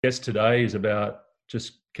Guest today is about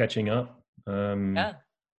just catching up, Yeah.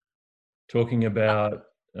 talking Uh, about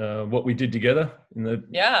what we did together in the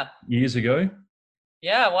yeah. years ago.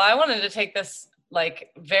 Yeah. Well, I wanted to take this like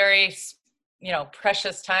very,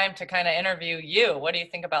 precious time to kind of interview you. What do you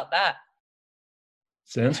think about that?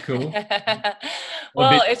 Sounds cool. I'm a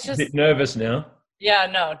Well, bit, it's bit just, nervous now. yeah,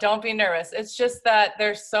 no, don't be nervous. It's just that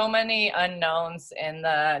there's so many unknowns in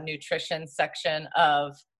the nutrition section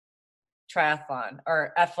of triathlon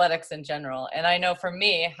or athletics in general. And I know for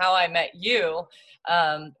me, how I met you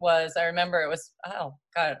was I remember it was, oh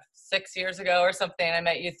God, 6 years ago or something. I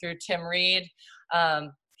met you through Tim Reed.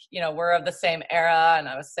 Um, we're of the same era. And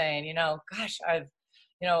I was saying, gosh, I've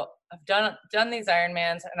done these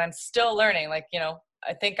Ironmans and I'm still learning. Like,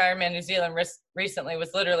 I think Ironman New Zealand recently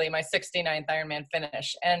was literally my 69th Ironman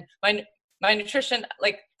finish. And my nutrition,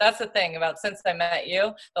 like that's the thing about since I met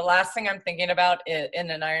you, the last thing I'm thinking about in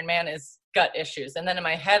an Ironman is gut issues. And then in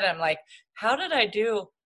my head, I'm like, how did I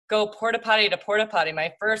go porta potty to porta potty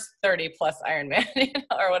my first 30 plus Ironman,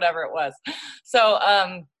 or whatever it was. So,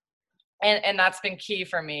 and that's been key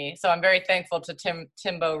for me. So I'm very thankful to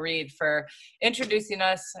Timbo Reed for introducing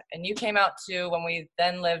us. And you came out to when we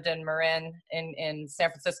then lived in Marin in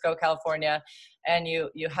San Francisco, California, and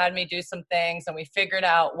you had me do some things and we figured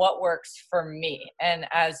out what works for me. And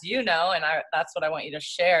as you know, and that's what I want you to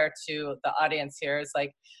share to the audience here is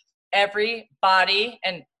like everybody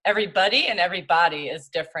and everybody is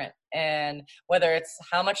different, and whether it's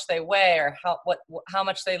how much they weigh or how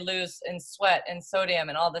much they lose in sweat and sodium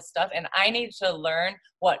and all this stuff, and I need to learn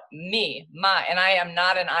what and I am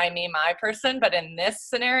not an I me my person, but in this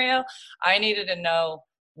scenario I needed to know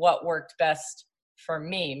what worked best for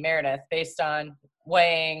me, Meredith, based on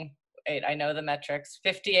weighing. I know the metrics,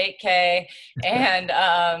 58K and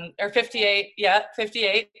or 58, yeah,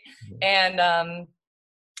 58,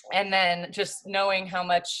 and then just knowing how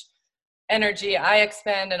much energy I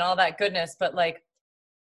expend and all that goodness. But like,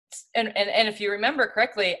 and if you remember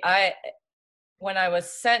correctly, when I was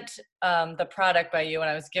sent the product by you and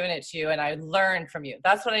I was giving it to you and I learned from you,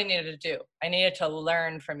 that's what I needed to do. I needed to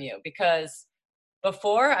learn from you, because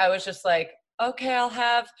before I was just like, okay, I'll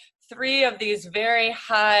have 3 of these very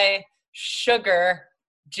high sugar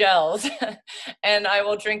gels and I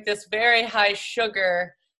will drink this very high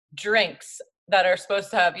sugar drinks that are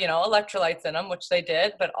supposed to have, electrolytes in them, which they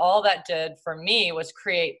did. But all that did for me was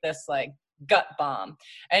create this like gut bomb.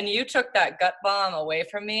 And you took that gut bomb away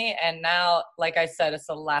from me. And now, like I said, it's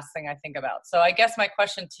the last thing I think about. So I guess my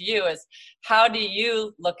question to you is, how do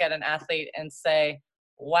you look at an athlete and say,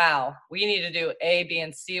 wow, we need to do A, B,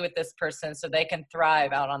 and C with this person so they can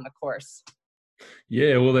thrive out on the course?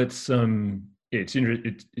 Yeah, well, that's it's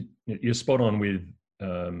interesting. You're spot on with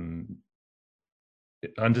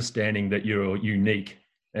understanding that you're unique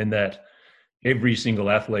and that every single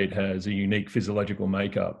athlete has a unique physiological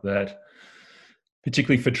makeup. That,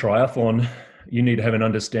 particularly for triathlon, you need to have an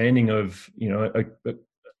understanding of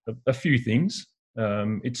a few things.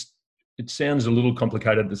 It sounds a little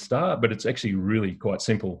complicated at the start, but it's actually really quite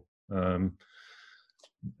simple.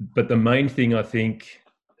 But the main thing I think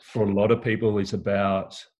for a lot of people is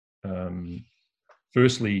about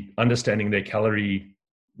firstly understanding their calorie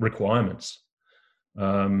requirements,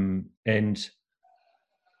 and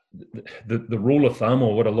the rule of thumb,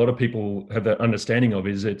 or what a lot of people have that understanding of,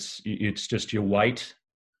 is it's just your weight.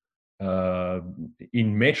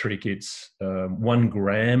 In metric, it's 1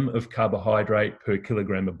 gram of carbohydrate per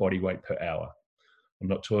kilogram of body weight per hour. I'm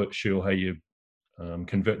not sure how you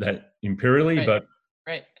convert that empirically, Right, but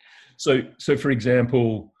right. so for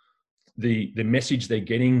example, the message they're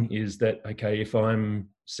getting is that, okay, if I'm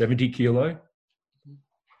 70 kilo,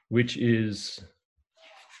 which is,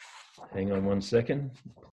 hang on 1 second,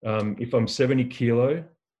 if I'm 70 kilo,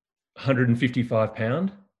 155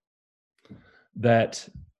 pound, that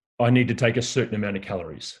I need to take a certain amount of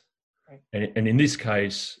calories. Right. And in this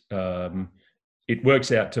case, it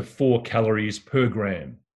works out to 4 calories per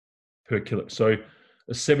gram per kilo. So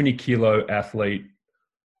a 70 kilo athlete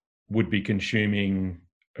would be consuming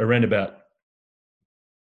around about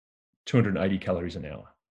 280 calories an hour.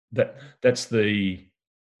 That's the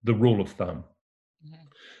rule of thumb. Mm-hmm.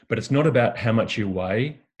 But it's not about how much you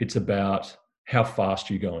weigh, it's about how fast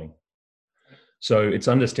you're going. So it's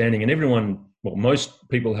understanding, and everyone, well, most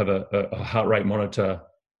people have a heart rate monitor,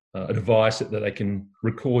 a device that they can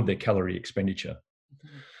record their calorie expenditure.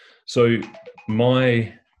 Mm-hmm. So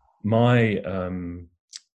my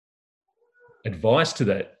advice to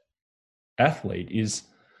that athlete is,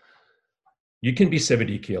 you can be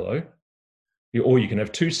 70 kilo, or you can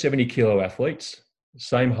have 2 70 kilo athletes,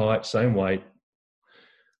 same height, same weight,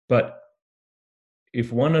 but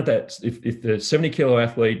if the 70 kilo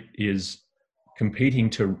athlete is competing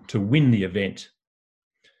to win the event,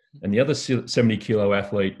 and the other 70 kilo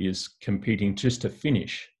athlete is competing just to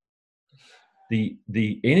finish,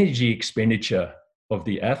 the energy expenditure of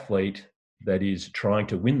the athlete that is trying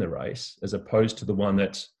to win the race, as opposed to the one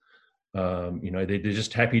that's, they're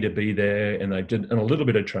just happy to be there and they've done a little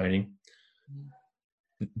bit of training,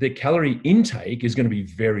 their calorie intake is going to be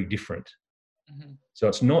very different. Mm-hmm. So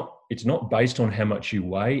it's not based on how much you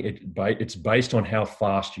weigh, it's based on how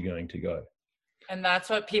fast you're going to go. And that's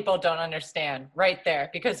what people don't understand right there,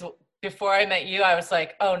 because before I met you, I was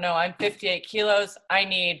like, oh no, I'm 58 kilos. I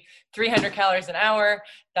need 300 calories an hour.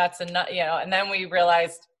 That's enough, and then we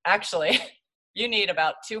realized actually you need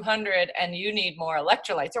about 200 and you need more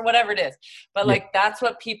electrolytes or whatever it is. But that's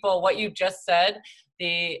what you just said,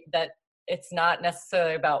 that it's not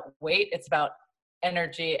necessarily about weight, it's about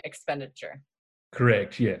energy expenditure.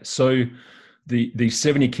 Correct. Yeah. So the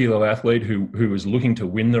 70 kilo athlete who is looking to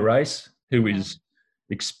win the race, who is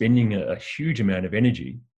expending a huge amount of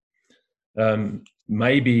energy,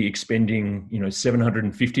 may be expending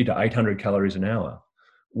 750 to 800 calories an hour,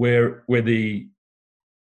 where the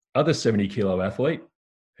other 70 kilo athlete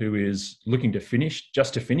who is looking to finish,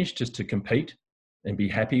 just to compete and be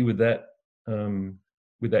happy with that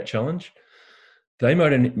challenge, they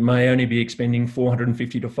may only be expending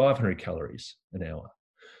 450 to 500 calories an hour.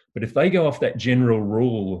 But if they go off that general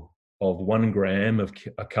rule of 1 gram of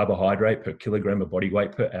a carbohydrate per kilogram of body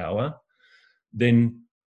weight per hour, then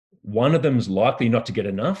one of them's likely not to get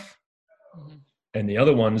enough, and the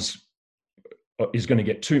other one's is going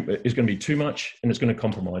to be too much, and it's going to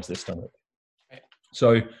compromise their stomach. Right.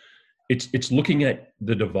 So it's looking at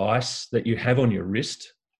the device that you have on your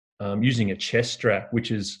wrist, using a chest strap,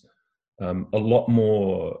 which is a lot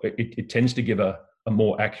more. It tends to give a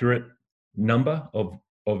more accurate number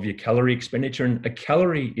of your calorie expenditure, and a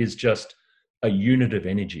calorie is just a unit of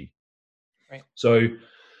energy. Right. So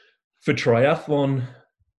for triathlon,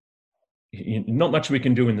 not much we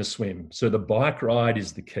can do in the swim. So the bike ride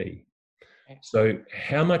is the key. So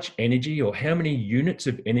how much energy or how many units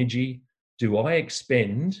of energy do I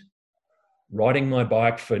expend riding my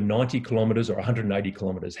bike for 90 kilometers or 180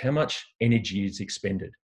 kilometers? How much energy is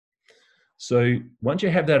expended? So once you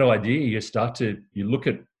have that idea, you look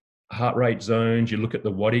at heart rate zones, you look at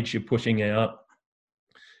the wattage you're pushing out.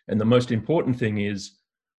 And the most important thing is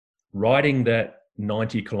riding that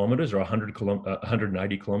 90 kilometers or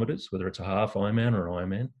 180 kilometers, whether it's a half Ironman or an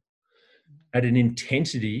Ironman, at an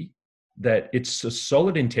intensity that it's a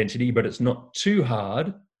solid intensity, but it's not too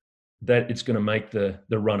hard that it's going to make the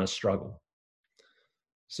runner struggle.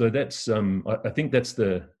 So that's I think that's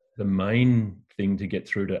the main thing to get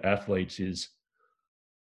through to athletes is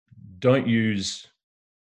don't use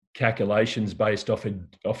calculations based off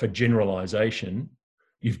a generalization.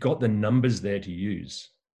 You've got the numbers there to use.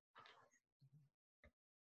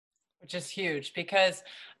 Which is huge, because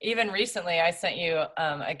even recently I sent you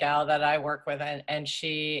a gal that I work with, and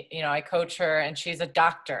she, I coach her, and she's a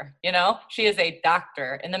doctor, she is a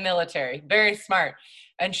doctor in the military, very smart.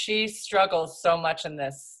 And she struggles so much in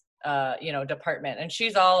this, department. And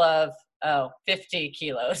she's all of 50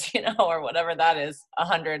 kilos, or whatever that is,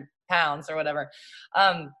 100 pounds or whatever.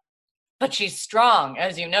 But she's strong,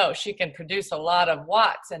 as you know. She can produce a lot of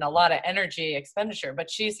watts and a lot of energy expenditure,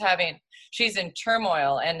 but she's in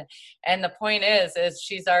turmoil. And the point is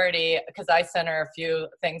she's already, because I sent her a few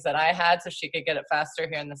things that I had so she could get it faster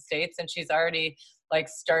here in the States. And she's already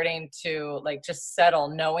starting to just settle,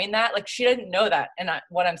 knowing that, she didn't know that. And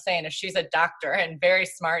what I'm saying is she's a doctor and very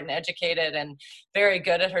smart and educated and very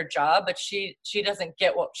good at her job, but she doesn't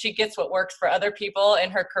get she gets what works for other people in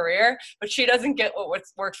her career, but she doesn't get what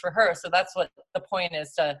works for her. So that's what the point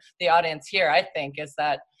is to the audience here, I think, is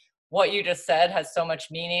that what you just said has so much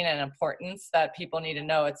meaning and importance that people need to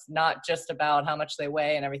know. It's not just about how much they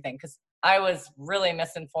weigh and everything, because I was really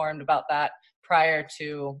misinformed about that prior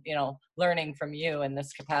to, learning from you in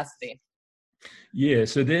this capacity. Yeah.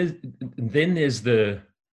 So there's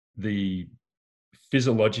the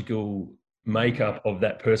physiological makeup of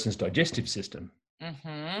that person's digestive system,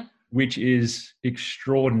 which is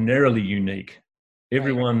extraordinarily unique.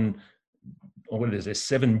 Everyone, there's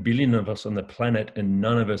 7 billion of us on the planet, and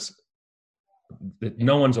no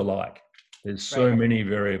one's alike. There's so many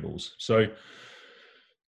variables. So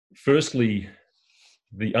firstly,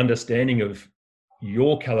 the understanding of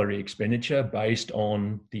your calorie expenditure based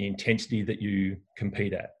on the intensity that you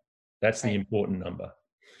compete at. That's the important number.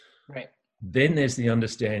 Right. Then there's the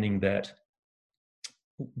understanding that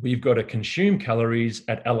we've got to consume calories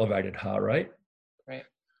at elevated heart rate. Right.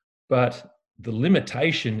 But the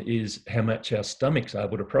limitation is how much our stomach's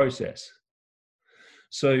able to process.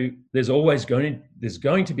 So there's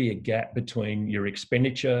going to be a gap between your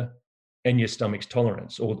expenditure and your stomach's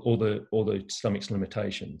tolerance, or the stomach's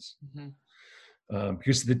limitations.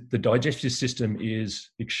 Because the digestive system is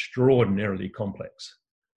extraordinarily complex.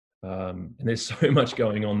 And there's so much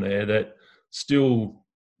going on there that still,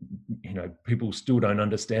 people still don't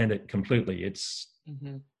understand it completely. It's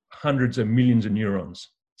hundreds of millions of neurons.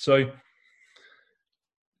 So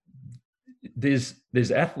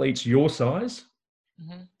there's athletes your size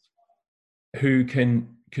who can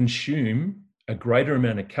consume a greater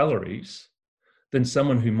amount of calories than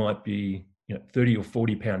someone who might be 30 or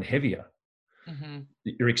 40 pound heavier.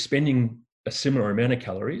 You're expending a similar amount of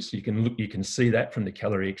calories. You can see that from the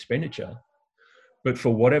calorie expenditure, but for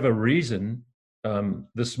whatever reason,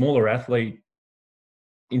 the smaller athlete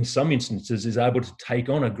in some instances is able to take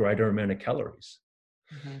on a greater amount of calories.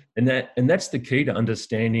 And that's the key to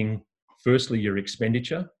understanding, firstly, your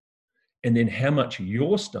expenditure, and then how much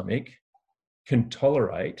your stomach can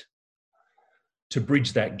tolerate to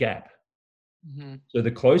bridge that gap. So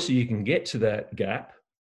the closer you can get to that gap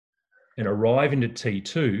and arrive into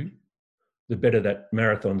T2, the better that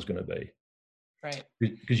marathon's going to be. Right.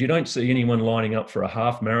 Because you don't see anyone lining up for a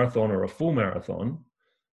half marathon or a full marathon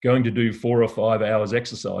going to do 4 or 5 hours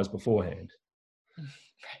exercise beforehand.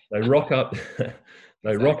 They rock up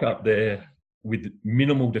there with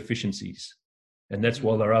minimal deficiencies. And that's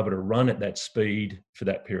why they're able to run at that speed for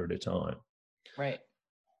that period of time. Right.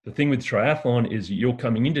 The thing with triathlon is you're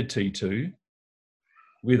coming into T2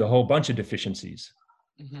 with a whole bunch of deficiencies.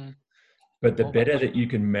 But the better that you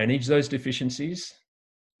can manage those deficiencies,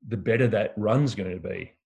 the better that run's going to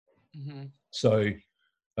be. So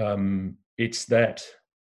it's that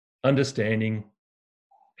understanding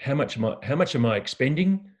how much am I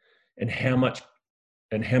expending, and how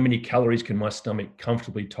many calories can my stomach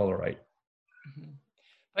comfortably tolerate.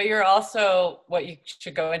 But you're also, what you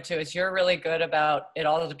should go into is you're really good about, it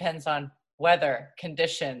all depends on weather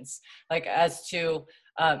conditions, like as to,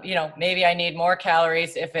 maybe I need more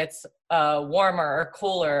calories if it's warmer or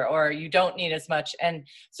cooler, or you don't need as much. And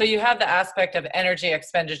so you have the aspect of energy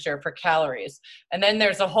expenditure for calories. And then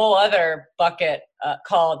there's a whole other bucket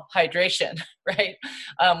called hydration, right?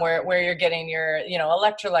 Where you're getting your,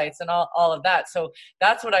 electrolytes and all of that. So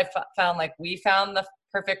that's what I found, like we found the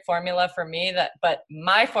perfect formula for me, but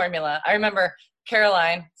my formula, I remember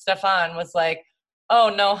Caroline Stefan was like,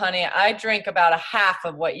 oh no, honey, I drink about a half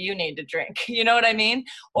of what you need to drink. You know what I mean?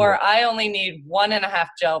 Or I only need 1.5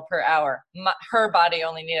 gel per hour. Her body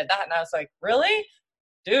only needed that. And I was like, really?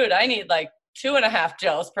 Dude, I need like 2.5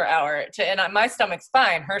 gels per hour and my stomach's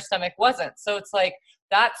fine. Her stomach wasn't. So it's like,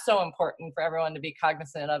 that's so important for everyone to be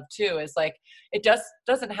cognizant of too, is like, it just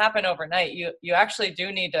doesn't happen overnight. You actually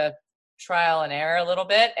do need to trial and error a little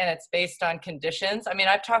bit, and it's based on conditions. I mean,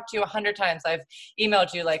 I've talked to you 100 times. I've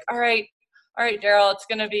emailed you like, all right, Daryl, it's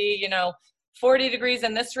going to be, 40 degrees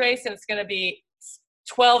in this race, and it's going to be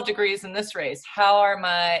 12 degrees in this race. How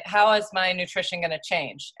is my nutrition going to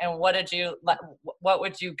change? And what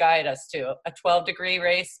would you guide us to? A 12-degree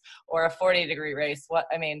race or a 40-degree race?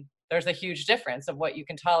 There's a huge difference of what you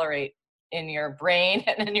can tolerate in your brain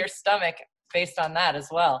and in your stomach based on that as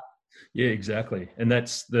well. Yeah, exactly. And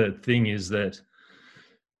that's the thing, is that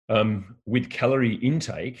with calorie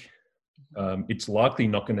intake, it's likely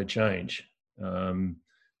not going to change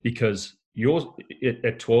because you're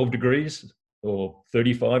at 12 degrees or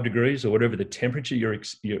 35 degrees or whatever the temperature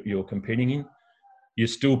you're competing in, you're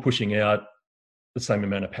still pushing out the same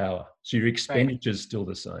amount of power. So your expenditure is still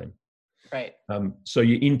the same. Right. So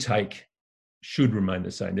your intake should remain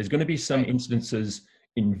the same. There's going to be some instances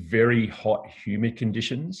in very hot, humid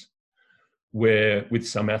conditions where with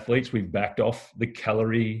some athletes, we've backed off the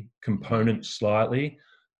calorie component slightly,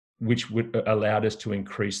 which would allowed us to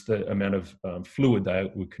increase the amount of fluid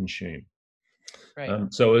they would consume.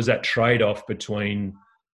 Right. So is that trade-off between,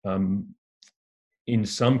 in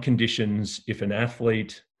some conditions, if an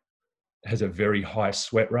athlete has a very high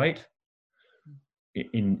sweat rate,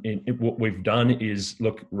 in what we've done is,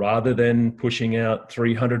 look, rather than pushing out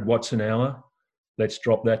 300 watts an hour, let's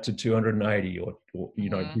drop that to 280 or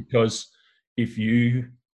because if you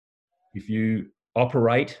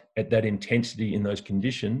operate at that intensity in those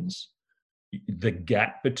conditions, the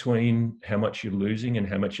gap between how much you're losing and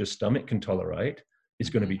how much your stomach can tolerate is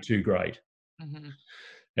going to be too great. And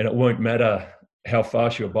it won't matter how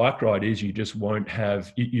fast your bike ride is, you just won't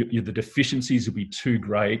have, the deficiencies will be too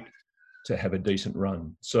great to have a decent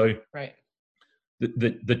run. So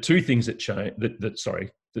the two things that change,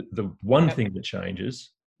 the one thing that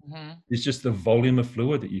changes is just the volume of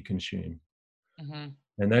fluid that you consume.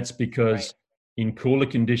 And that's because in cooler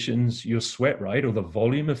conditions, your sweat rate or the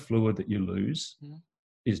volume of fluid that you lose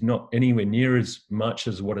is not anywhere near as much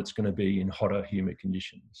as what it's going to be in hotter, humid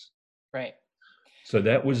conditions. Right. So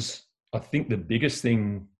that was, I think, the biggest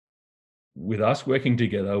thing with us working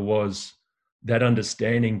together was that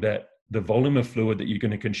understanding that the volume of fluid that you're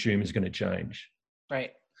going to consume is going to change.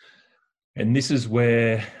 Right. And this is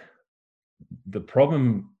where the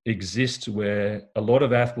problem exists, where a lot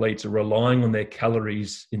of athletes are relying on their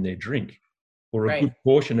calories in their drink, or a good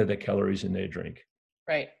portion of their calories in their drink.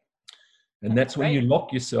 Right. And that's when you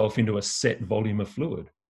lock yourself into a set volume of fluid.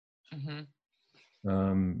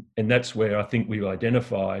 And that's where I think we've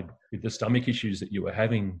identified with the stomach issues that you were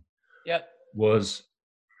having. Was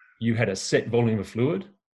you had a set volume of fluid,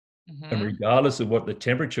 and regardless of what the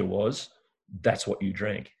temperature was, that's what you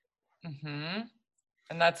drank.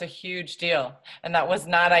 And that's a huge deal. And that was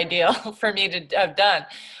not ideal for me to have done.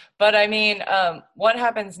 But I mean, what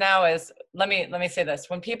happens now is, let me say this.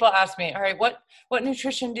 When people ask me, all right, what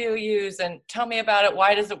nutrition do you use? And tell me about it.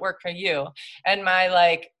 Why does it work for you? And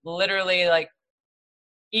my literally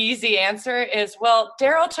easy answer is, well,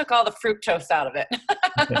 Daryl took all the fructose out of it.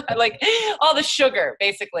 Like all the sugar,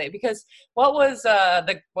 basically, because what was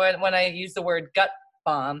when I use the word gut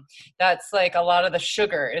bomb, that's like a lot of the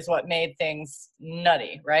sugar is what made things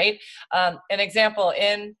nutty, right? An example,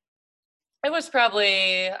 it was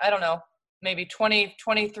probably, I don't know, maybe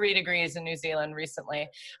 23 degrees in New Zealand recently.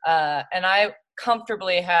 And I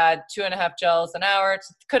comfortably had 2.5 gels an hour.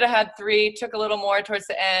 Could have had 3, took a little more towards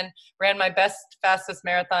the end, ran my fastest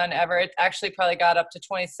marathon ever. It actually probably got up to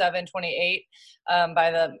 27, 28 by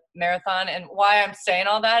the marathon. And why I'm saying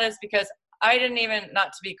all that is because I didn't even,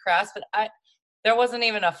 not to be crass, but there wasn't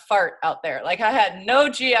even a fart out there. Like I had no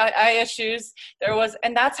GI issues.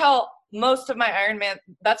 And that's how most of my Ironman,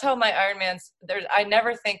 that's how my Ironmans, I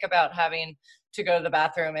never think about having to go to the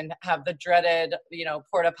bathroom and have the dreaded,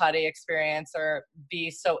 porta potty experience or be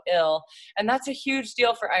so ill. And that's a huge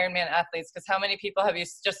deal for Ironman athletes, because how many people have you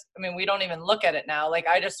we don't even look at it now. Like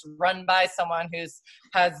I just run by someone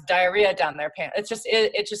has diarrhea down their pants.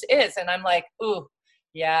 It just is. And I'm like, ooh,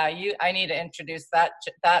 yeah, I need to introduce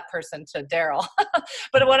that person to Daryl.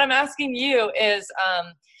 But what I'm asking you is,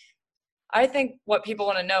 I think what people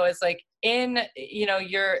want to know is in,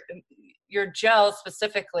 your gels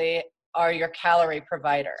specifically are your calorie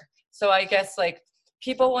provider. So I guess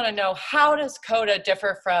people want to know, how does Coda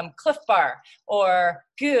differ from Cliff Bar or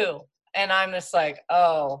GU? And I'm just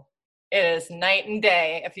oh, it is night and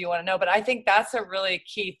day if you want to know. But I think that's a really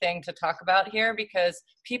key thing to talk about here, because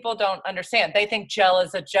people don't understand. They think gel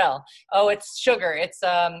is a gel. Oh, it's sugar. It's,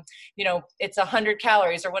 it's 100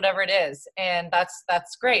 calories or whatever it is. And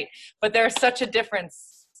that's great. But there's such a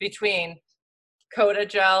difference between Coda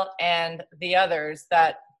gel and the others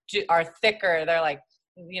that are thicker. They're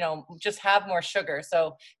just have more sugar.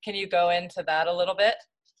 So can you go into that a little bit?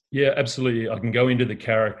 Yeah, absolutely. I can go into the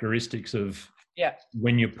characteristics of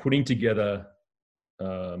when you're putting together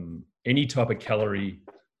any type of calorie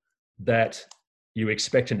that you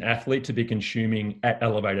expect an athlete to be consuming at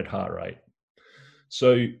elevated heart rate.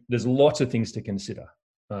 So there's lots of things to consider.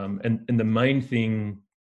 And the main thing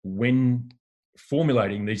when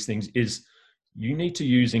formulating these things is you need to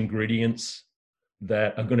use ingredients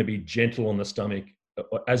that are going to be gentle on the stomach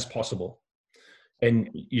as possible. And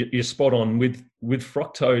you're spot on with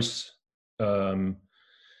fructose.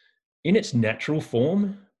 In its natural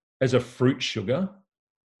form as a fruit sugar,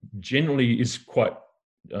 generally is quite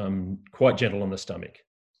gentle on the stomach.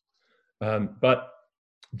 But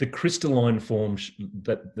the crystalline form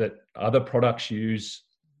that other products use,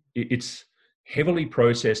 it's heavily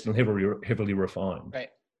processed and heavily refined. Right.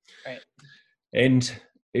 And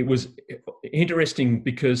it was interesting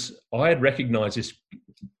because I had recognized this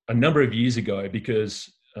a number of years ago,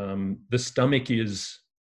 because the stomach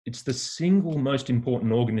it's the single most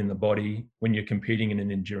important organ in the body when you're competing in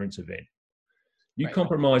an endurance event. You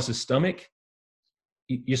compromise the stomach,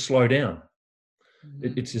 you slow down.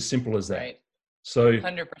 It's as simple as that. Right. So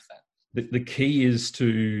 100%. The key is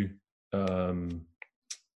to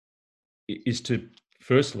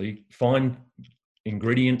firstly find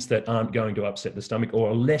ingredients that aren't going to upset the stomach or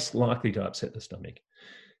are less likely to upset the stomach.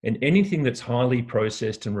 And anything that's highly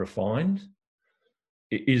processed and refined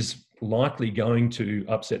is likely going to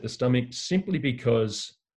upset the stomach simply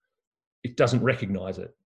because it doesn't recognize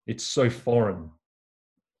it. It's so foreign.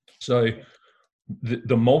 So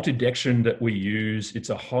the maltodextrin that we use, it's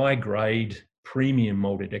a high grade premium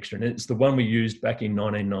maltodextrin. It's the one we used back in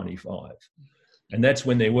 1995. And that's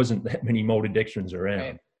when there wasn't that many maltodextrins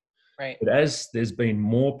around. Right. But as there's been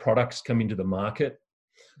more products coming to the market,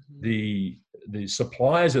 the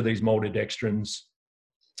suppliers of these maltodextrins,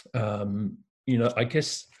 I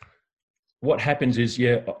guess what happens is,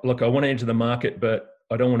 look, I want to enter the market, but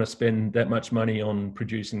I don't want to spend that much money on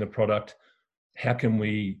producing the product. How can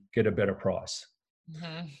we get a better price?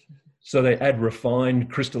 Mm-hmm. So they add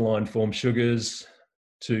refined crystalline form sugars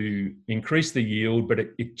to increase the yield, but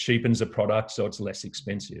it cheapens the product, so it's less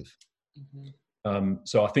expensive. Mm-hmm.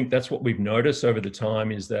 So I think that's what we've noticed over the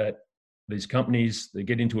time, is that these companies, they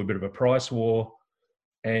get into a bit of a price war,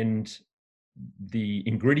 and the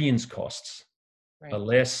ingredients costs Right. are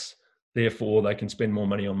less. Therefore, they can spend more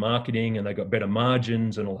money on marketing, and they've got better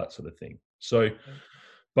margins and all that sort of thing. So,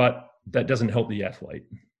 but that doesn't help the athlete.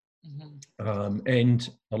 Mm-hmm. And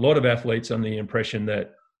a lot of athletes are under the impression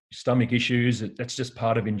that stomach issues, that's just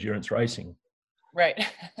part of endurance racing. Right.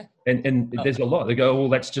 And there's a lot. They go, well,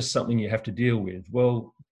 that's just something you have to deal with.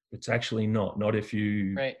 Well, it's actually not if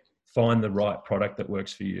you Right. find the right product that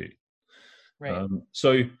works for you. Right.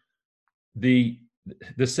 So the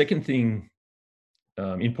second thing,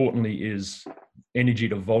 importantly, is energy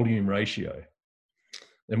to volume ratio.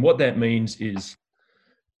 And what that means is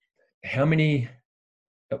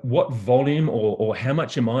what volume or how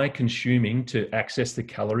much am I consuming to access the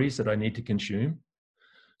calories that I need to consume?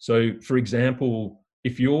 So, for example,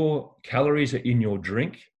 if your calories are in your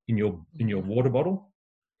drink, in your water bottle,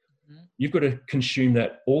 you've got to consume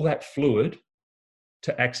all that fluid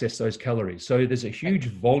to access those calories. So there's a huge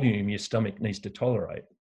volume your stomach needs to tolerate.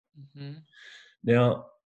 Mm-hmm. Now,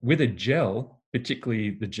 with a gel,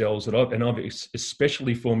 particularly the gels that I've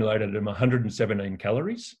especially formulated them 117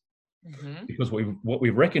 calories, Mm-hmm. because what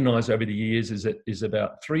we've recognized over the years is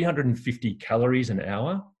about 350 calories an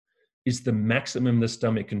hour is the maximum the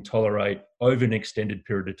stomach can tolerate over an extended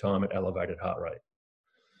period of time at elevated heart rate.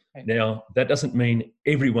 Right. Now, that doesn't mean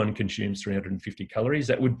everyone consumes 350 calories.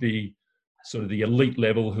 That would be sort of the elite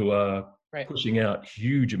level who are pushing out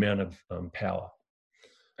huge amount of power.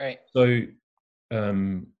 Right. So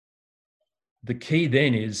the key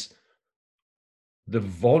then is the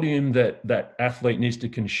volume that athlete needs to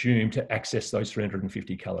consume to access those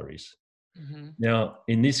 350 calories. Mm-hmm. Now,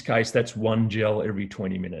 in this case, that's one gel every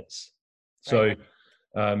 20 minutes. So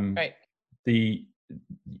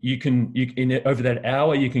you can over that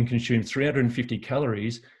hour, you can consume 350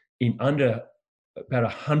 calories in under about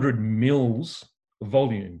 100 mils of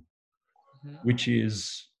volume, which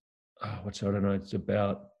is, I don't know, it's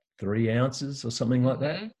about 3 ounces or something like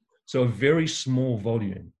that. So a very small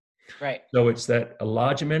volume. Right. So it's that a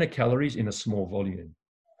large amount of calories in a small volume.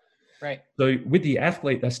 Right. So with the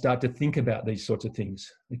athlete, they start to think about these sorts of things.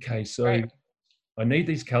 Okay, so I need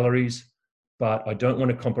these calories, but I don't want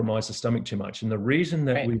to compromise the stomach too much. And the reason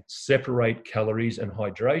that we separate calories and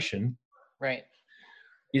hydration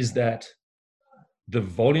is that the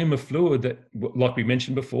volume of fluid that, like we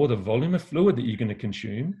mentioned before, the volume of fluid that you're going to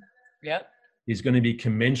consume is going to be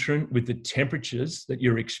commensurate with the temperatures that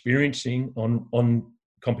you're experiencing on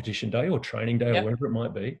competition day or training day or whatever it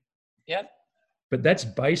might be. But that's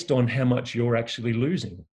based on how much you're actually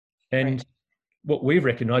losing. And what we've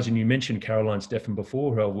recognized, and you mentioned Caroline Steffen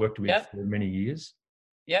before, who I've worked with for many years.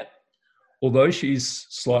 Although she's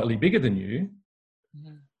slightly bigger than you,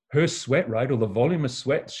 her sweat rate or the volume of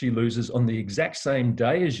sweat she loses on the exact same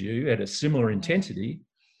day as you at a similar intensity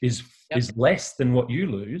is less than what you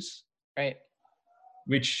lose.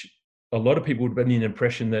 Which a lot of people would have been the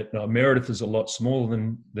impression that Meredith is a lot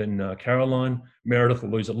smaller than Caroline. Meredith will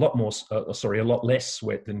lose a lot less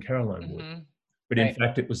sweat than Caroline would. But in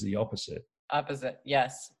fact, it was the opposite.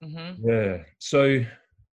 Yes. Yeah. So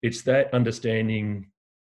it's that understanding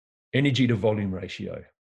energy to volume ratio.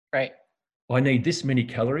 I need this many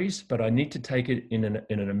calories, but I need to take it in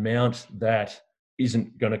an amount that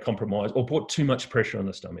isn't going to compromise or put too much pressure on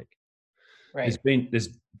the stomach. There's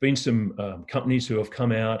been some companies who have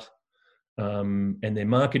come out and their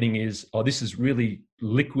marketing is, this is really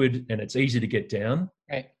liquid and it's easy to get down.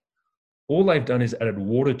 All they've done is added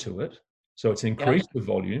water to it. So it's increased the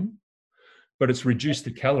volume, but it's reduced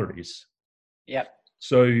the calories.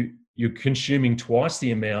 So you're consuming twice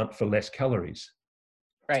the amount for less calories.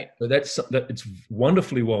 So it's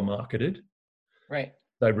wonderfully well marketed.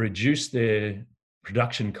 They've reduced their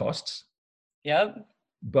production costs.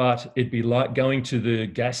 But it'd be like going to the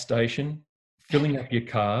gas station, filling up your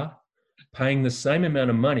car, paying the same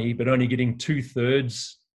amount of money, but only getting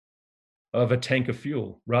 2/3 of a tank of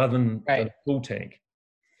fuel rather than a full tank.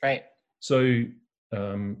 So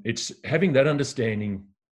it's having that understanding.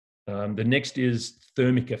 The next is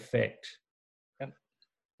thermic effect.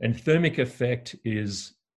 And thermic effect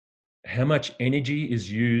is how much energy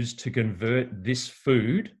is used to convert this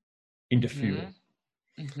food into fuel.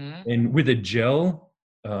 And with a gel,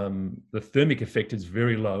 the thermic effect is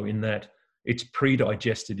very low in that it's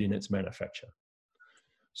pre-digested in its manufacture.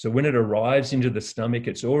 So when it arrives into the stomach,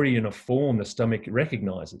 it's already in a form the stomach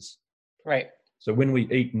recognizes. Right. So when we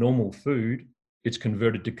eat normal food, it's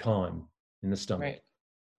converted to chyme in the stomach. Right.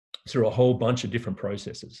 Through a whole bunch of different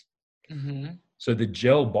processes. Mm-hmm. So the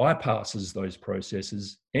gel bypasses those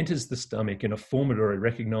processes, enters the stomach in a form it already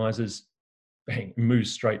recognizes, bang,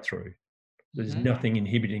 moves straight through. There's nothing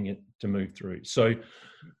inhibiting it to move through. So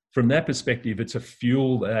from that perspective, it's a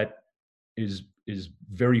fuel that is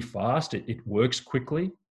very fast. It works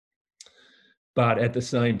quickly. But at the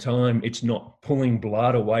same time, it's not pulling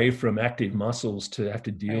blood away from active muscles to have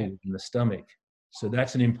to deal with in the stomach. So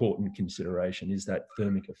that's an important consideration, is that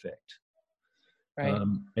thermic effect. Right.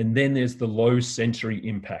 And then there's the low sensory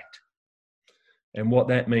impact. And what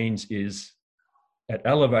that means is at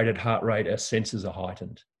elevated heart rate, our senses are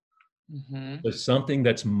heightened. Mm-hmm. So something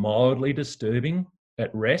that's mildly disturbing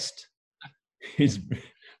at rest is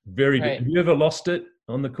very good. Have you ever lost it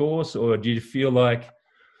on the course, or do you feel like...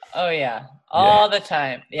 Oh yeah, all the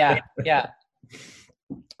time. Yeah, yeah,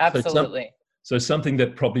 absolutely. So something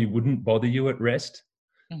that probably wouldn't bother you at rest,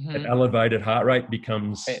 at elevated heart rate,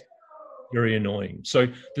 becomes very annoying. So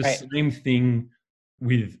the same thing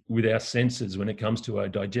with our senses when it comes to our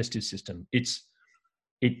digestive system. It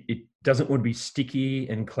doesn't want to be sticky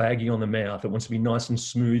and claggy on the mouth. It wants to be nice and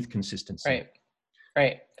smooth consistency.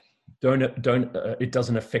 Right. It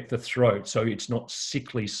doesn't affect the throat, so it's not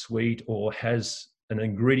sickly sweet or has an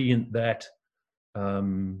ingredient that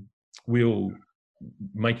will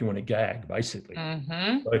make you want to gag, basically.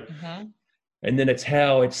 And then it's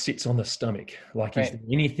how it sits on the stomach. Like, is there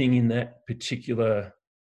anything in that particular,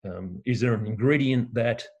 is there an ingredient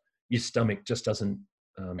that your stomach just doesn't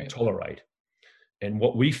tolerate? And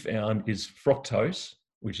what we found is fructose,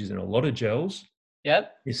 which is in a lot of gels,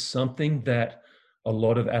 is something that a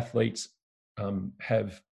lot of athletes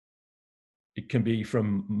have. It can be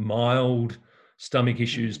from mild stomach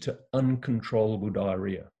issues to uncontrollable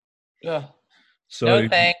diarrhea. So, no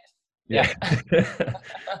thanks. Yeah.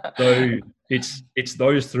 So it's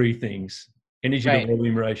those three things: energy to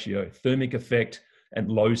volume ratio, thermic effect, and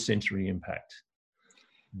low sensory impact.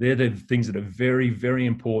 They're the things that are very, very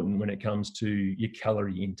important when it comes to your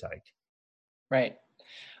calorie intake. Right.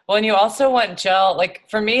 Well, and you also want gel. Like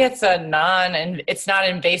for me, it's it's not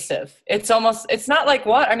invasive. It's not like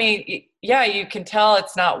water. I mean, yeah, you can tell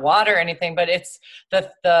it's not water or anything, but it's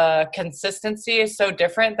the consistency is so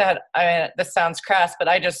different that, I mean, this sounds crass, but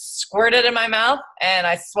I just squirt it in my mouth and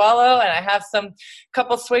I swallow and I have some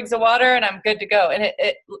couple swigs of water and I'm good to go. And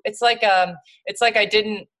it's like I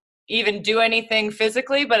didn't even do anything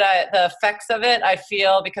physically, but the effects of it I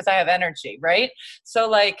feel because I have energy, right? So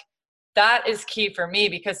like, that is key for me,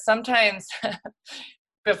 because sometimes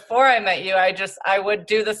before I met you, I would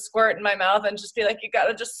do the squirt in my mouth and just be like, you got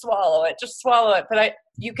to just swallow it. But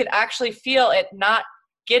you could actually feel it not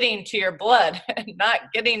getting to your blood and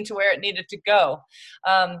not getting to where it needed to go.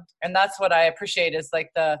 And that's what I appreciate, is like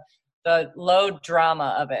the low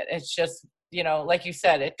drama of it. It's just, like you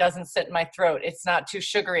said, it doesn't sit in my throat. It's not too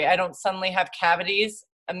sugary. I don't suddenly have cavities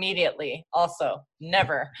immediately. Also,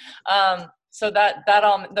 never. So that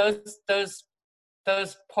all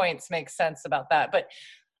those points make sense about that. But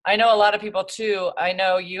I know a lot of people too. I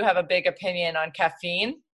know you have a big opinion on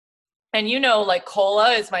caffeine, and like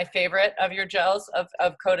cola is my favorite of your gels,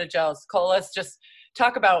 of Coda gels. Cola's just,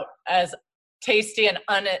 talk about as tasty and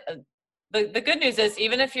the good news is,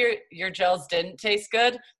 even if your gels didn't taste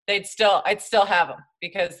good, I'd still have them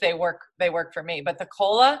because they work for me. But the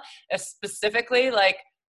cola is specifically, like,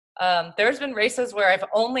 there's been races where I've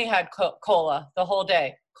only had cola the whole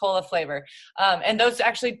day, cola flavor. And those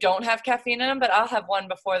actually don't have caffeine in them, but I'll have one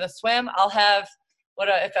before the swim. I'll have,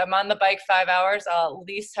 if I'm on the bike 5 hours, I'll at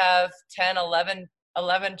least have 10, 11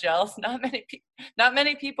 gels. Not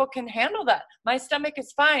many people can handle that. My stomach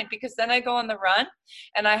is fine, because then I go on the run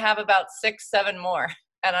and I have about 6, 7 more.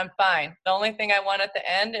 And I'm fine. The only thing I want at the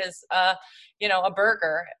end is, a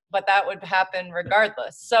burger, but that would happen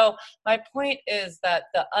regardless. So my point is that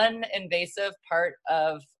the uninvasive part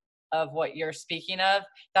of what you're speaking of,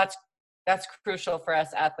 that's crucial for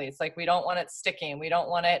us athletes. Like, we don't want it sticking. We don't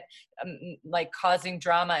want it like causing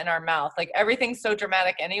drama in our mouth. Like, everything's so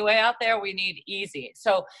dramatic anyway out there. We need easy.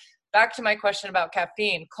 So back to my question about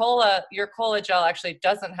caffeine. Your cola gel actually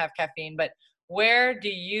doesn't have caffeine, but where do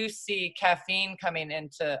you see caffeine coming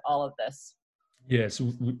into all of this? Yeah,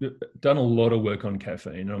 so we've done a lot of work on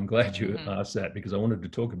caffeine, and I'm glad you asked that, because I wanted to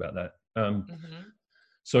talk about that.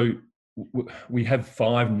 So we have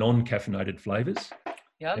 5 non-caffeinated flavors,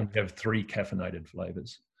 and we have 3 caffeinated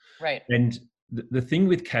flavors. Right. And the thing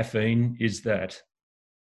with caffeine is that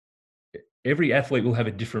every athlete will have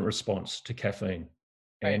a different response to caffeine.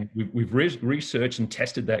 And we've researched and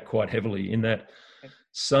tested that quite heavily, in that Right.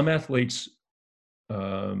 some athletes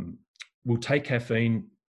will take caffeine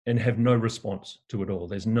and have no response to it all.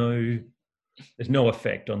 There's no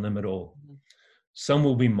effect on them at all. Mhm. Some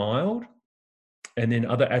will be mild, and then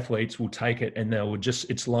other athletes will take it and they will just,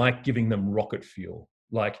 it's like giving them rocket fuel.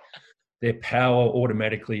 Like their power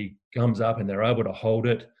automatically comes up and they're able to hold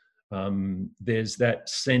it. There's that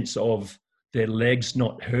sense of their legs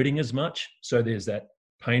not hurting as much. So there's that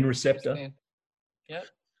pain receptor. Yep.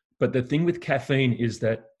 But the thing with caffeine is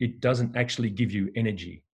that it doesn't actually give you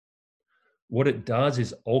energy. What it does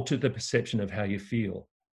is alter the perception of how you feel.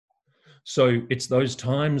 So it's those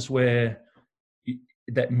times where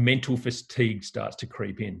that mental fatigue starts to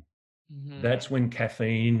creep in. Mm-hmm. That's when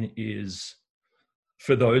caffeine is,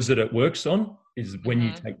 for those that it works on, is when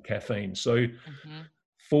you take caffeine. So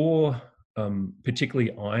for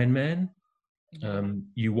particularly Ironman,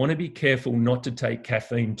 you want to be careful not to take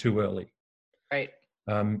caffeine too early. Right.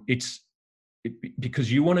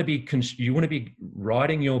 Because you want to be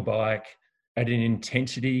riding your bike at an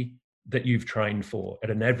intensity that you've trained for, at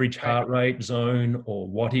an average heart rate zone or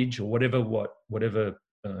wattage or whatever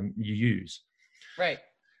you use. Right.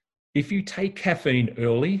 If you take caffeine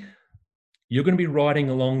early, you're going to be riding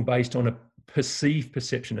along based on a perceived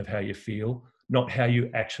perception of how you feel, not how you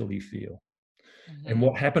actually feel. And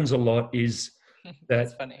what happens a lot is that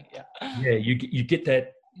that's funny. You get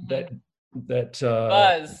that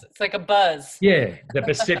buzz. It's like a buzz. Yeah, the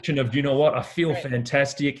perception of, you know what, I feel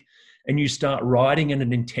fantastic, and you start riding at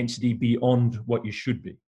an intensity beyond what you should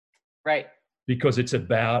be. Right. Because it's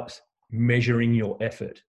about measuring your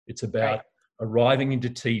effort. It's about arriving into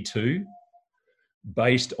T2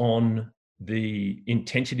 based on the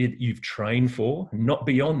intensity that you've trained for, not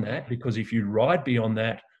beyond that, because if you ride beyond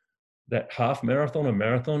that, that half marathon or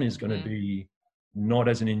marathon is going to be not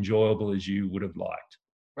as enjoyable as you would have liked.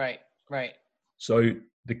 Right. So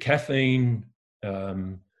the caffeine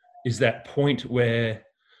is that point where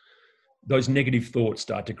those negative thoughts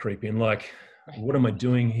start to creep in, like, what am I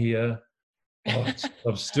doing here? Oh,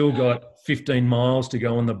 I've still got 15 miles to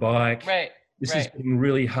go on the bike. This is getting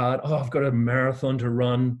really hard. Oh, I've got a marathon to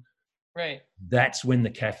run. That's when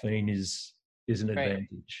the caffeine is an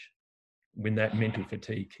advantage, when that mental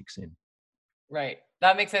fatigue kicks in. Right.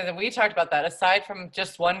 That makes sense. And we talked about that. Aside from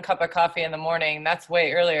just one cup of coffee in the morning, that's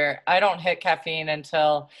way earlier. I don't hit caffeine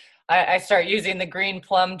until I start using the green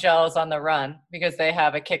plum gels on the run, because they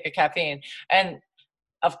have a kick of caffeine. And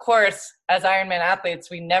of course, as Ironman athletes,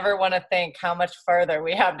 we never want to think how much further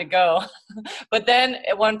we have to go. But then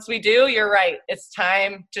once we do, you're right. It's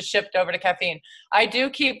time to shift over to caffeine. I do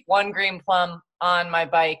keep one green plum on my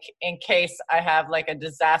bike in case I have like a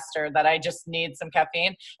disaster that I just need some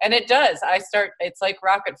caffeine. And it does. It's like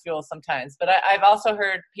rocket fuel sometimes. But I've also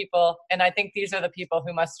heard people, and I think these are the people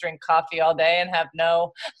who must drink coffee all day and have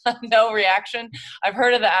no reaction. I've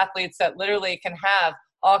heard of the athletes that literally can have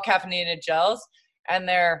all caffeinated gels and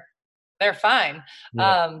they're fine.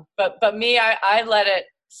 But me, I let it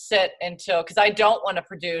sit until, because I don't want to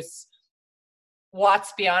produce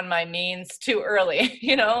watts beyond my means too early.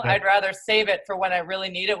 I'd rather save it for when I really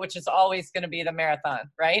need it, which is always going to be the marathon,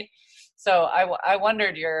 right? So I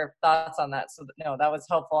wondered your thoughts on that. So no, that was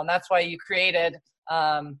helpful. And that's why you created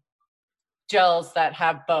gels that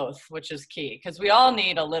have both, which is key, because we all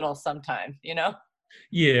need a little sometime,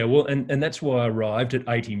 Yeah, well, and that's why I arrived at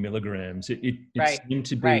 80 milligrams. It seemed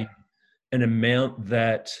to be an amount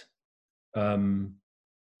that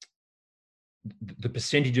the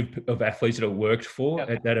percentage of athletes that I worked for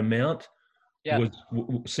at that amount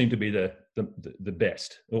seemed to be the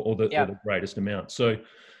best or the greatest amount. So,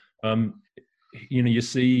 you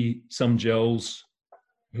see some gels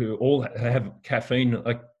who all have caffeine,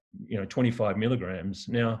 like 25 milligrams.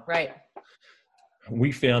 Now,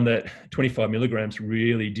 we found that 25 milligrams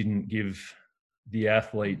really didn't give the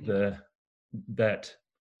athlete that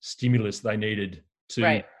stimulus they needed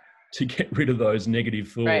to get rid of those negative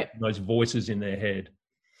thoughts, those voices in their head.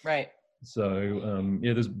 So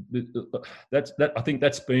I think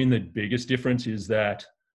that's been the biggest difference, is that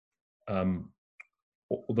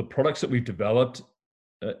the products that we've developed,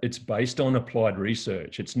 it's based on applied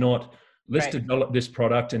research. It's not, let's develop this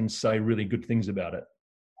product and say really good things about it.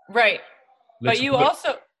 But you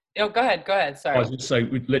also, go ahead. Sorry. I was going to say,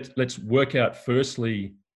 let's work out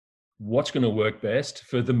firstly what's going to work best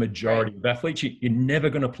for the majority of athletes. You're never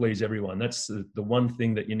going to please everyone. That's the one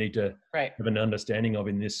thing that you need to have an understanding of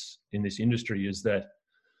in this industry, is that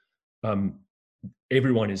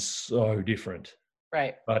everyone is so different.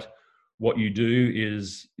 But what you do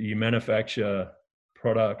is you manufacture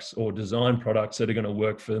products or design products that are going to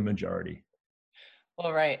work for the majority.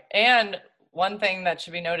 Well, and one thing that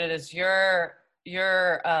should be noted is the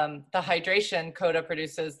hydration Coda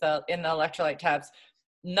produces in the electrolyte tabs,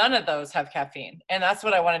 none of those have caffeine. And that's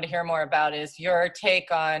what I wanted to hear more about, is your take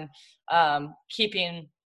on keeping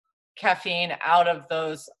caffeine out of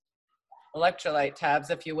those electrolyte tabs,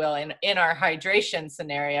 if you will, in our hydration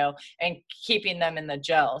scenario, and keeping them in the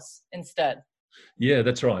gels instead. Yeah,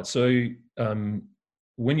 that's right. So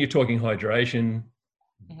when you're talking hydration,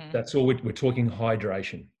 that's all we're talking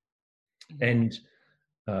hydration. And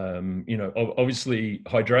obviously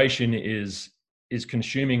hydration is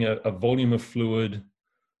consuming a volume of fluid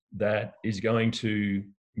that is going to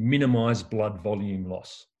minimize blood volume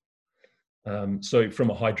loss. So from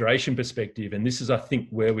a hydration perspective, and this is, I think,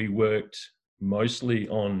 where we worked mostly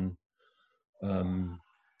on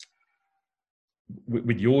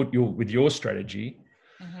with your strategy,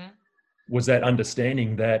 was that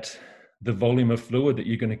understanding that the volume of fluid that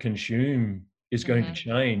you're going to consume is going to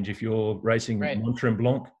change. If you're racing Montre and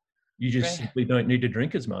Blanc, you just simply don't need to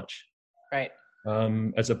drink as much. Right.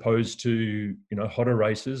 As opposed to, hotter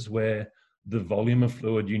races where the volume of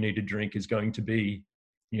fluid you need to drink is going to be,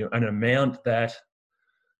 an amount that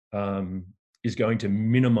is going to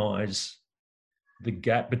minimize the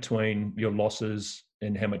gap between your losses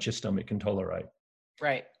and how much your stomach can tolerate.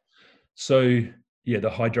 Right. So yeah, the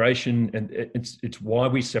hydration, and it's why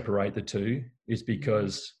we separate the two, is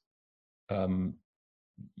because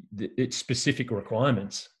it's specific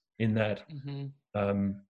requirements in that,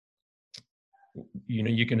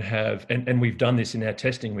 you can have, and we've done this in our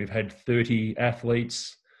testing. We've had 30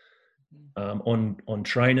 athletes on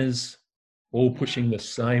trainers, all pushing the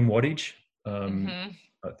same wattage. I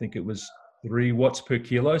think it was 3 watts per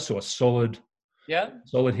kilo, so a solid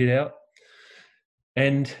hit out.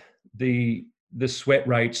 And the sweat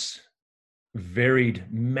rates varied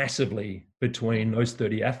massively between those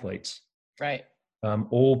 30 athletes. Right.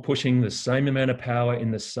 All pushing the same amount of power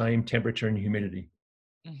in the same temperature and humidity.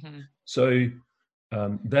 So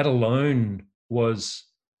that alone was,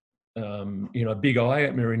 a big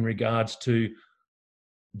eye-opener in regards to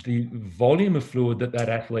the volume of fluid that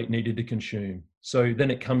athlete needed to consume. So then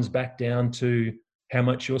it comes back down to how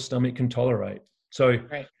much your stomach can tolerate. So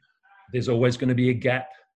there's always going to be a gap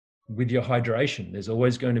with your hydration. There's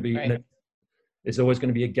always going to be a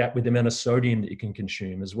gap with the amount of sodium that you can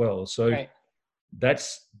consume as well. So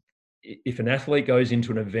that's, if an athlete goes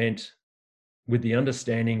into an event with the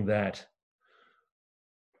understanding that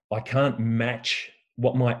I can't match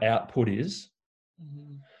what my output is,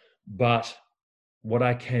 but what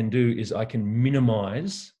I can do is I can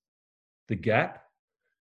minimize the gap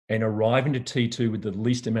and arrive into T2 with the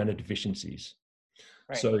least amount of deficiencies.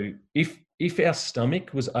 So if our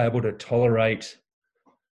stomach was able to tolerate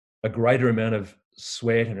a greater amount of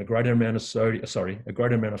sweat and a greater amount of a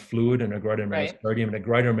greater amount of fluid and a greater amount of sodium and a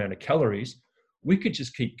greater amount of calories, we could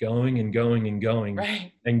just keep going and going and going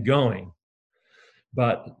and going.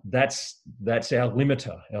 But that's our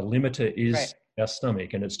limiter. Our limiter is our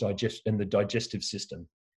stomach and its the digestive system.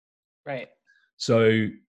 Right. So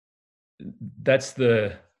that's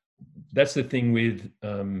the thing with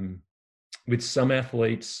some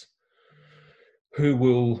athletes who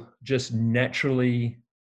will just naturally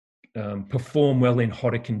perform well in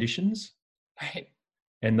hotter conditions. Right.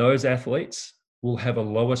 And those athletes will have a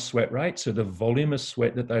lower sweat rate. So the volume of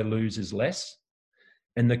sweat that they lose is less.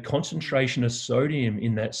 And the concentration of sodium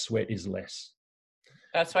in that sweat is less.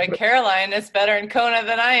 That's why Caroline is better in Kona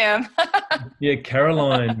than I am. Yeah,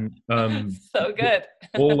 Caroline so good.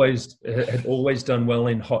 had always done well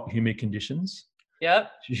in hot, humid conditions.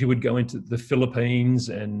 Yep. She would go into the Philippines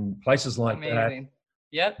and places like that.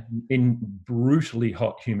 Yep. In brutally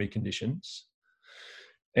hot, humid conditions,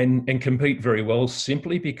 and compete very well,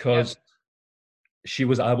 simply because she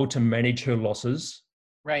was able to manage her losses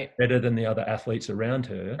better than the other athletes around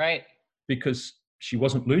her. Right. Because she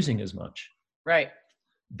wasn't losing as much. Right.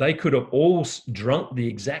 They could have all drunk the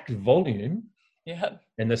exact volume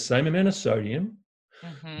and the same amount of sodium,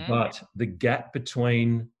 but the gap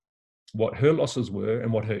between what her losses were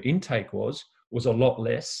and what her intake was a lot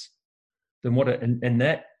less than what and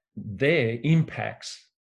that there impacts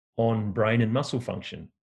on brain and muscle function.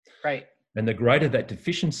 Right. And the greater that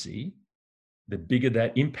deficiency, the bigger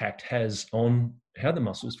that impact has on how the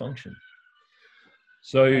muscles function.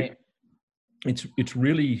 So it's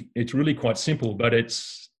really quite simple, but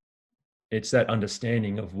it's that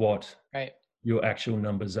understanding of what your actual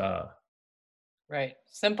numbers are. Right.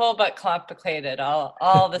 Simple but complicated,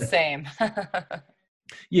 all the same.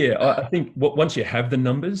 Yeah, I think once you have the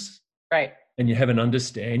numbers, and you have an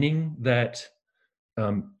understanding that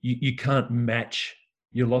you can't match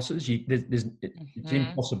your losses, it's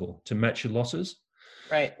impossible to match your losses.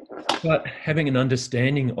 Right. But having an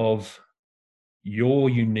understanding of your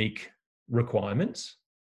unique requirements,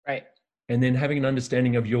 Right. and then having an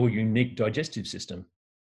understanding of your unique digestive system.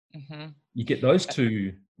 Mm-hmm. You get those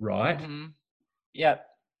two right. Mm-hmm. Yep.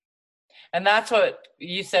 And that's what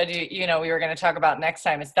you said, you know, we were going to talk about next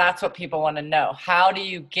time, is that's what people want to know. How do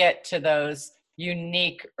you get to those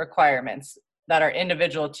unique requirements that are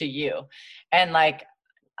individual to you? And like,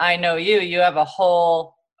 I know you have a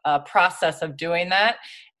whole process of doing that.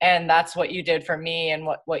 And that's what you did for me, and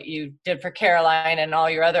what you did for Caroline and all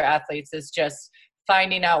your other athletes, is just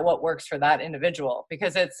finding out what works for that individual,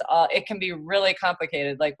 because it can be really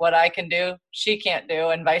complicated. Like what I can do, she can't do,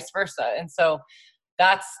 and vice versa. And so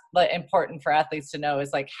that's important for athletes to know,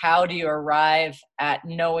 is like, how do you arrive at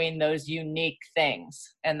knowing those unique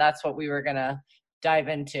things? And that's what we were going to dive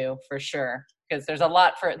into for sure, because there's a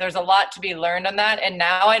lot to be learned on that. And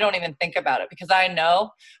now I don't even think about it, because I know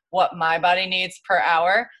what my body needs per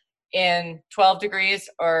hour in 12 degrees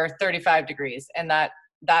or 35 degrees. And that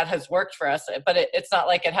has worked for us, but it's not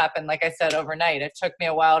like it happened, like I said, overnight. It took me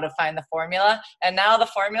a while to find the formula. And now the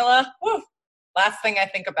formula, whew, last thing I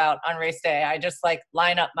think about on race day. I just like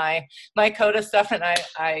line up my COTA stuff, and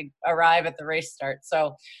I arrive at the race start.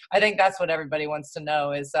 So I think that's what everybody wants to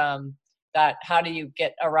know, is that how do you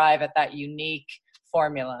arrive at that unique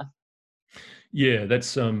formula? Yeah,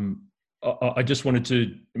 that's I just wanted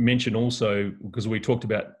to mention also, because we talked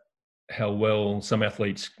about how well some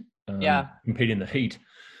athletes compete in the heat.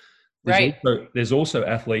 There's also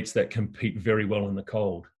athletes that compete very well in the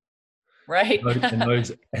cold. Right.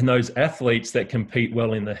 and those athletes that compete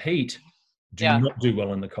well in the heat do not do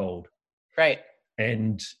well in the cold. Right.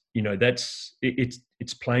 And you know,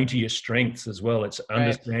 it's playing to your strengths as well. It's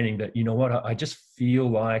understanding that, you know what, I just feel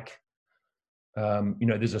like you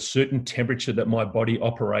know, there's a certain temperature that my body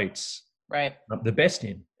operates the best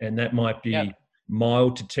in, and that might be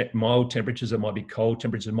mild temperatures, it might be cold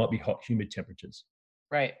temperatures, it might be hot, humid temperatures.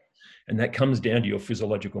 Right. And that comes down to your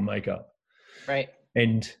physiological makeup. Right.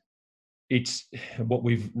 And it's what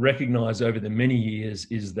we've recognized over the many years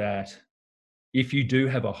is that if you do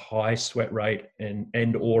have a high sweat rate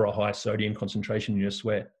and or a high sodium concentration in your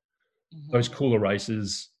sweat, those cooler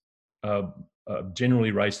races are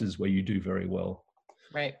generally races where you do very well.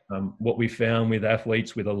 Right. What we found with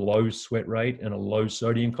athletes with a low sweat rate and a low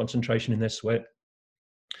sodium concentration in their sweat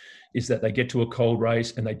is that they get to a cold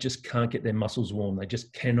race and they just can't get their muscles warm. They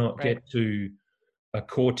just cannot get to a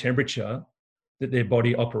core temperature that their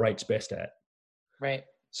body operates best at. Right.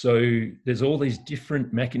 So there's all these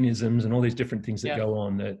different mechanisms and all these different things that go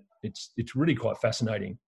on, that it's really quite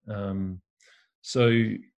fascinating. So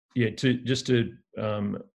yeah, to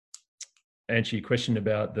answer your question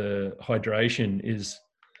about the hydration, is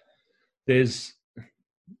there's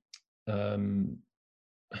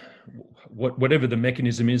whatever the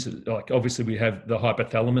mechanism is, like obviously we have the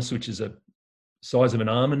hypothalamus, which is a size of an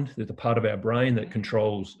almond. There's a part of our brain that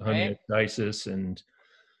controls homeostasis and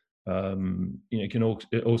you know,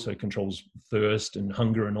 it also controls thirst and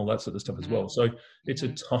hunger and all that sort of stuff as well. So it's a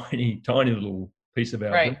tiny little piece of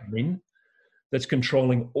our brain that's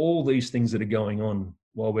controlling all these things that are going on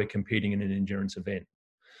while we're competing in an endurance event.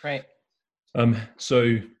 Right.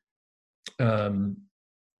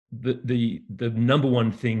 The number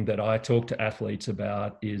one thing that I talk to athletes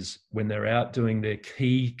about is when they're out doing their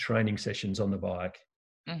key training sessions on the bike,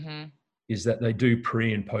 is that they do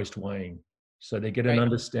pre and post weighing. So they get an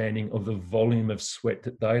understanding of the volume of sweat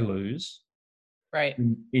that they lose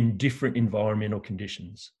in different environmental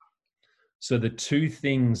conditions. So the two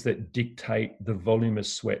things that dictate the volume of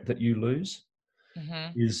sweat that you lose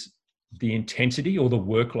is the intensity or the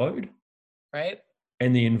workload,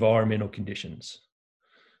 and the environmental conditions.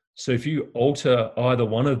 So if you alter either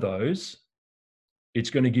one of those,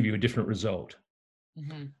 it's going to give you a different result.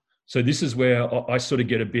 So this is where I sort of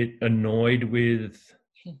get a bit annoyed with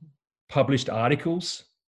published articles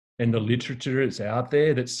and the literature that's out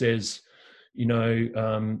there that says, you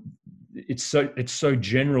know, it's so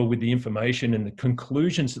general with the information and the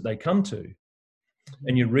conclusions that they come to.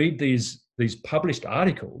 And you read these published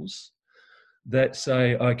articles that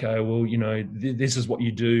say, okay, well, you know, this is what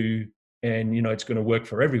you do, and, you know, it's going to work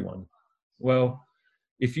for everyone. Well,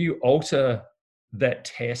 if you alter that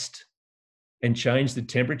test and change the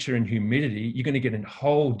temperature and humidity, you're going to get a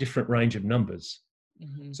whole different range of numbers.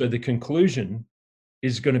 So the conclusion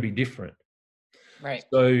is going to be different. Right.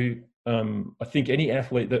 So I think any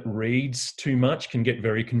athlete that reads too much can get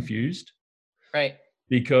very confused. Right.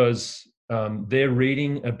 Because they're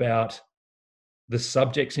reading about the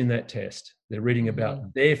subjects in that test. They're reading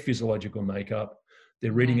about their physiological makeup.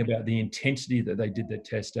 They're reading about the intensity that they did the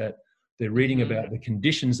test at. They're reading about the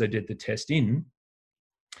conditions they did the test in.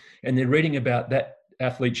 and they're reading about that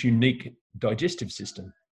athlete's unique digestive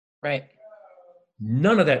system. Right.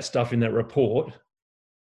 None of that stuff in that report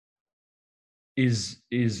is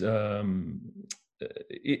all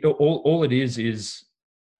it is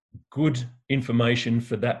good information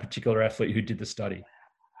for that particular athlete who did the study.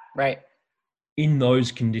 Right. In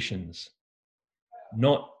those conditions,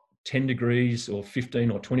 not 10 degrees or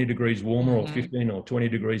 15 or 20 degrees warmer or 15 or 20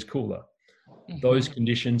 degrees cooler. Those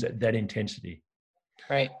conditions at that intensity.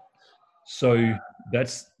 Right. So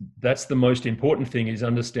that's the most important thing, is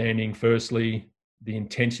understanding firstly the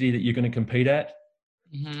intensity that you're going to compete at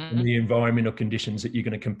and the environmental conditions that you're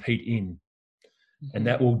going to compete in. And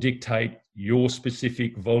that will dictate your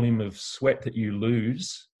specific volume of sweat that you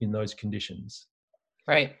lose in those conditions.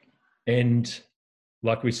 Right. And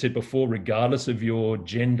like we said before, regardless of your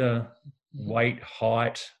gender, weight,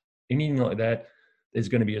 height, anything like that, there's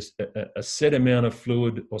going to be a set amount of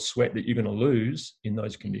fluid or sweat that you're going to lose in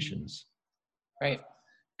those conditions. Right.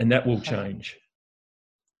 And that will change.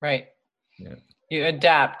 Right. Yeah. You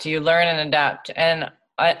adapt, you learn and adapt. And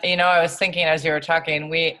I was thinking as you were talking,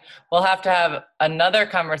 we'll have to have another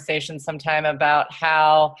conversation sometime about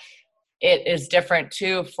how it is different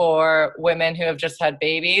too for women who have just had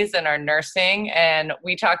babies and are nursing. And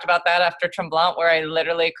we talked about that after Tremblant, where I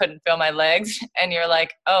literally couldn't feel my legs. And you're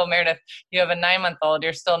like, oh, Meredith, you have a 9-month-old,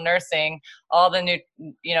 you're still nursing. All the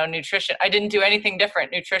nutrition. I didn't do anything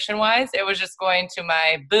different nutrition wise. It was just going to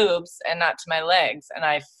my boobs and not to my legs. And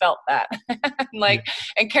I felt that.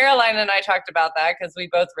 And Caroline and I talked about that because we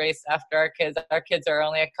both raced after our kids. Our kids are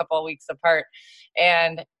only a couple of weeks apart.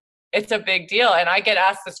 And it's a big deal. And I get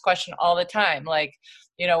asked this question all the time. Like,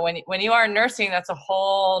 when you are nursing, that's a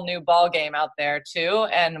whole new ball game out there too.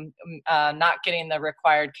 And not getting the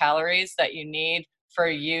required calories that you need for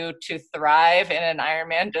you to thrive in an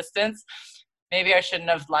Ironman distance. Maybe I shouldn't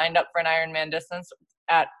have lined up for an Ironman distance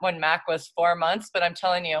when Mac was 4 months, but I'm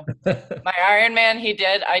telling you, my Ironman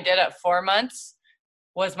I did at 4 months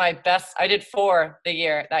was my best. I did 4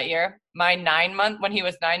 that year. My 9-month, when he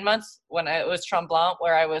was 9 months, when it was Tremblant,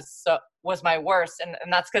 where I was my worst. And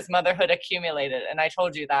that's because motherhood accumulated. And I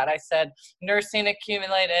told you that. I said, nursing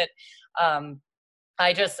accumulated.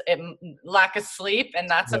 Lack of sleep. And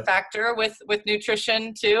that's a factor with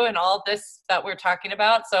nutrition too. And all this that we're talking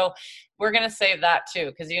about. So we're going to save that too,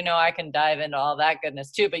 because I can dive into all that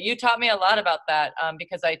goodness too. But you taught me a lot about that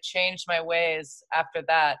because I changed my ways after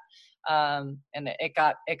that. And it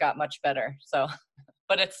got much better. So,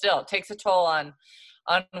 but it still takes a toll on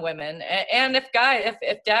women. And if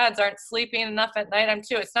dads aren't sleeping enough at night, I'm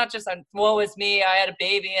too. It's not just, woe is me, I had a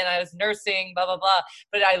baby and I was nursing, blah, blah, blah.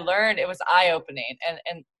 But I learned it was eye-opening.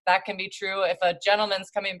 And that can be true if a gentleman's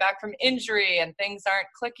coming back from injury and things aren't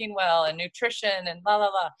clicking well and nutrition and blah, blah,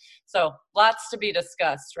 blah. So lots to be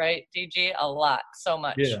discussed, right, DG? A lot, so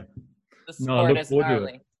much. Yeah. The sport is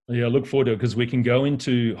gnarly. Yeah, I look forward to it because we can go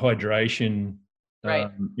into hydration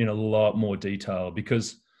in a lot more detail,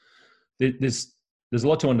 because there's a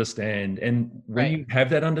lot to understand. And when you have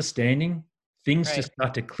that understanding, things just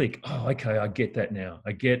start to click. Oh, okay, I get that now.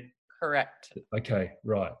 Correct. Okay,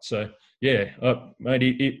 right. So yeah,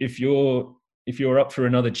 mate, if you're up for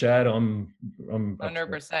another chat, I'm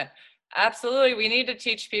 100%. Absolutely. We need to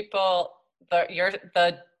teach people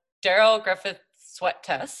the Daryl Griffith sweat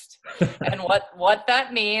test and what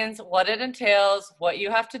that means, what it entails, what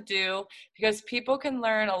you have to do, because people can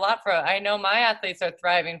learn a lot from it. I know my athletes are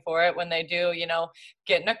thriving for it when they do,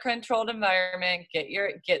 get in a controlled environment, get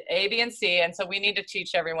A, B, and C. And so we need to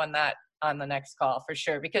teach everyone that on the next call for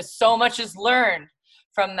sure, because so much is learned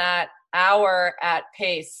from that hour at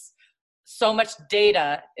pace. So much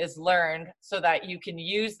data is learned so that you can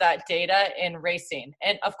use that data in racing.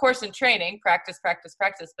 And of course, in training, practice.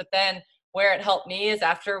 But then where it helped me is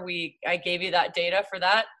after I gave you that data for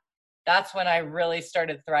that, that's when I really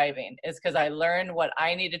started thriving, is because I learned what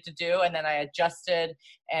I needed to do, and then I adjusted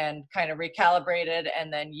and kind of recalibrated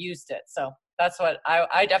and then used it. So that's what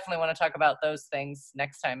I definitely want to talk about those things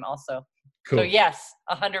next time also. Cool. So yes,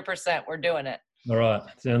 100%, we're doing it. All right.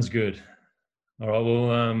 Sounds good. All right.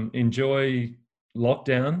 Well, enjoy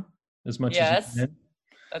lockdown as much as you can.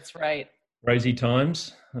 That's right. Crazy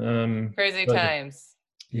times. Crazy times.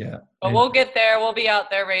 Yeah. But we'll get there. We'll be out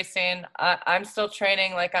there racing. I'm still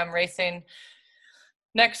training like I'm racing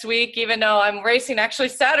next week, even though I'm racing actually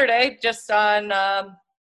Saturday just on a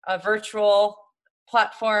virtual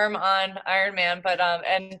platform on Ironman. But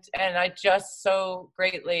and I just so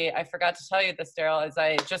greatly, I forgot to tell you this, Daryl, is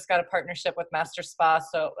I just got a partnership with Master Spa,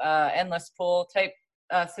 so endless pool type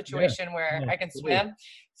situation where I can swim.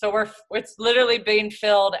 So it's literally being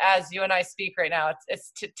filled as you and I speak right now.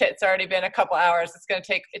 It's already been a couple hours. It's going to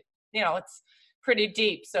take, it's pretty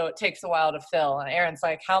deep, so it takes a while to fill. And Aaron's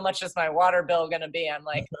like, how much is my water bill going to be? I'm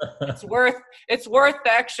like, it's worth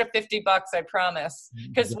the extra $50, I promise,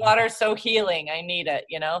 because water's so healing. I need it,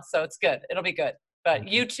 you know, so it's good. It'll be good. But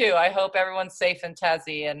you too. I hope everyone's safe in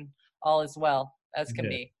Tassie and all is well as can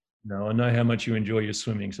be. No, I know how much you enjoy your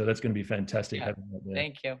swimming, so that's going to be fantastic. Yeah. Having that there.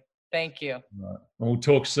 Thank you. Right. We'll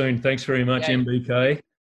talk soon. Thanks very much, MBK.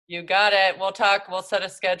 You got it. We'll set a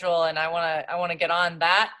schedule, and I want to get on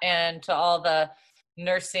that, and to all the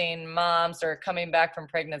nursing moms or coming back from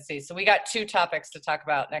pregnancy. So we got 2 topics to talk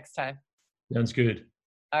about next time. Sounds good.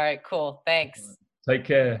 All right, cool. Thanks. Take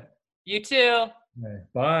care. You too. Okay.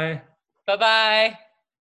 Bye. Bye-bye.